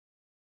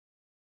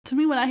to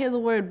me, when I hear the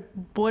word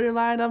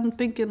borderline, I'm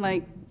thinking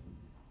like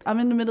I'm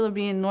in the middle of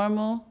being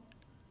normal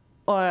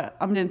or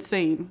I'm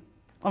insane.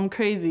 I'm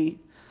crazy.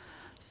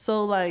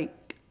 So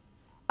like,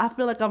 I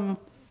feel like I'm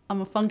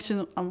a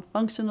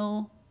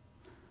functional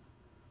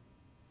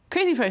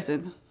crazy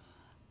person.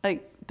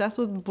 Like, that's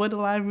what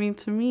borderline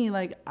means to me.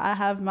 Like, I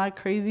have my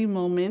crazy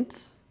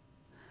moments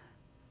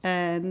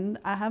and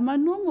I have my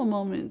normal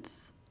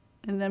moments.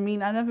 And I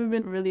mean, I never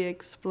been really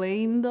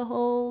explained the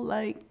whole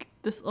like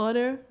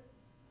disorder.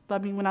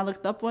 But I mean, when I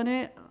looked up on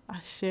it, I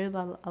shared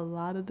a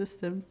lot of the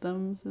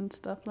symptoms and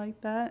stuff like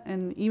that.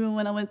 And even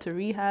when I went to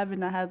rehab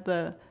and I had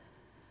the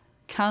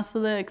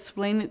counselor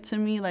explain it to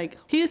me, like,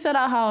 he said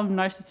out how I'm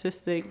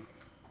narcissistic.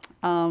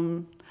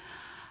 I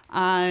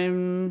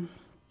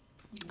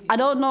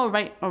don't know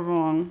right or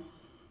wrong.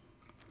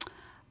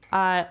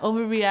 I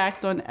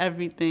overreact on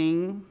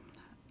everything.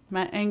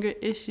 My anger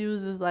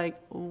issues is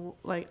like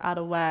out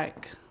of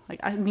whack. Like,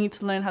 I need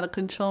to learn how to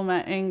control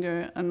my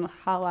anger and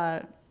how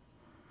I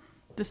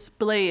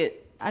display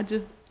it. I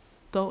just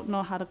don't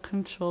know how to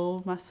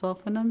control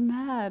myself when I'm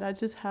mad. I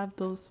just have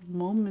those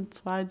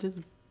moments where I just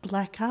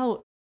black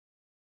out.